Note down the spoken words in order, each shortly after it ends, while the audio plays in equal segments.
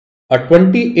A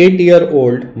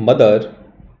 28-year-old mother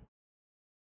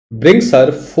brings her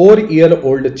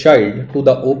 4-year-old child to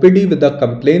the OPD with the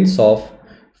complaints of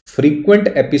frequent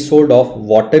episode of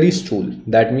watery stool.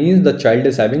 That means the child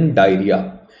is having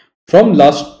diarrhea from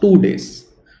last 2 days.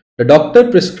 The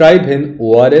doctor prescribed him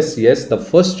ORS. Yes, the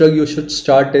first drug you should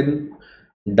start in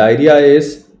diarrhea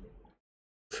is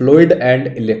fluid and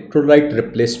electrolyte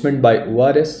replacement by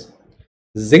ORS.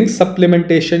 Zinc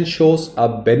supplementation shows a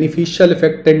beneficial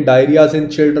effect in diarrheas in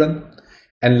children.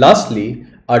 And lastly,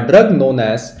 a drug known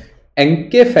as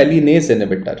encaphalinase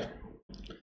inhibitor.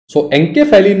 So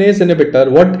encaphalinase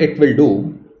inhibitor, what it will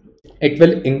do, it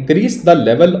will increase the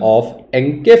level of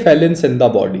encaphalins in the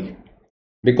body,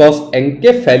 because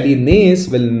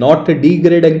encaphalinase will not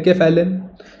degrade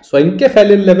encaphalin. So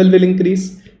encaphalin level will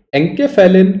increase.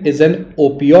 Encaphalin is an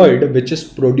opioid which is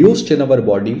produced in our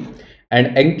body,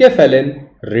 and encaphalin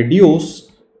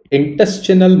reduce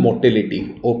intestinal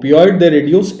motility. Opioid, they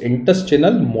reduce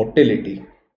intestinal motility.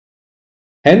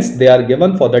 Hence, they are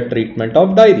given for the treatment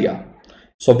of diarrhea.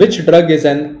 So, which drug is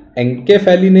an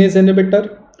encaphalinase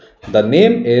inhibitor? The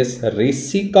name is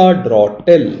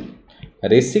Resicadrotel.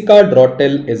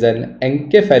 Resicadrotel is an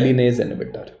encaphalinase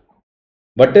inhibitor.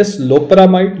 What is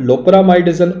loperamide? Loperamide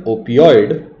is an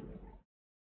opioid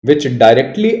which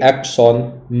directly acts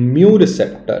on mu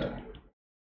receptor.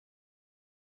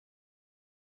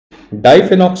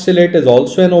 Diphenoxylate is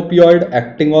also an opioid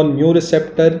acting on mu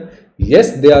receptor.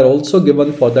 Yes, they are also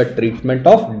given for the treatment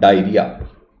of diarrhea.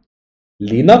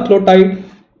 Linaclotide,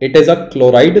 it is a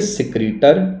chloride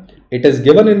secretor. It is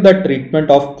given in the treatment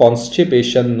of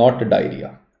constipation, not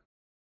diarrhea.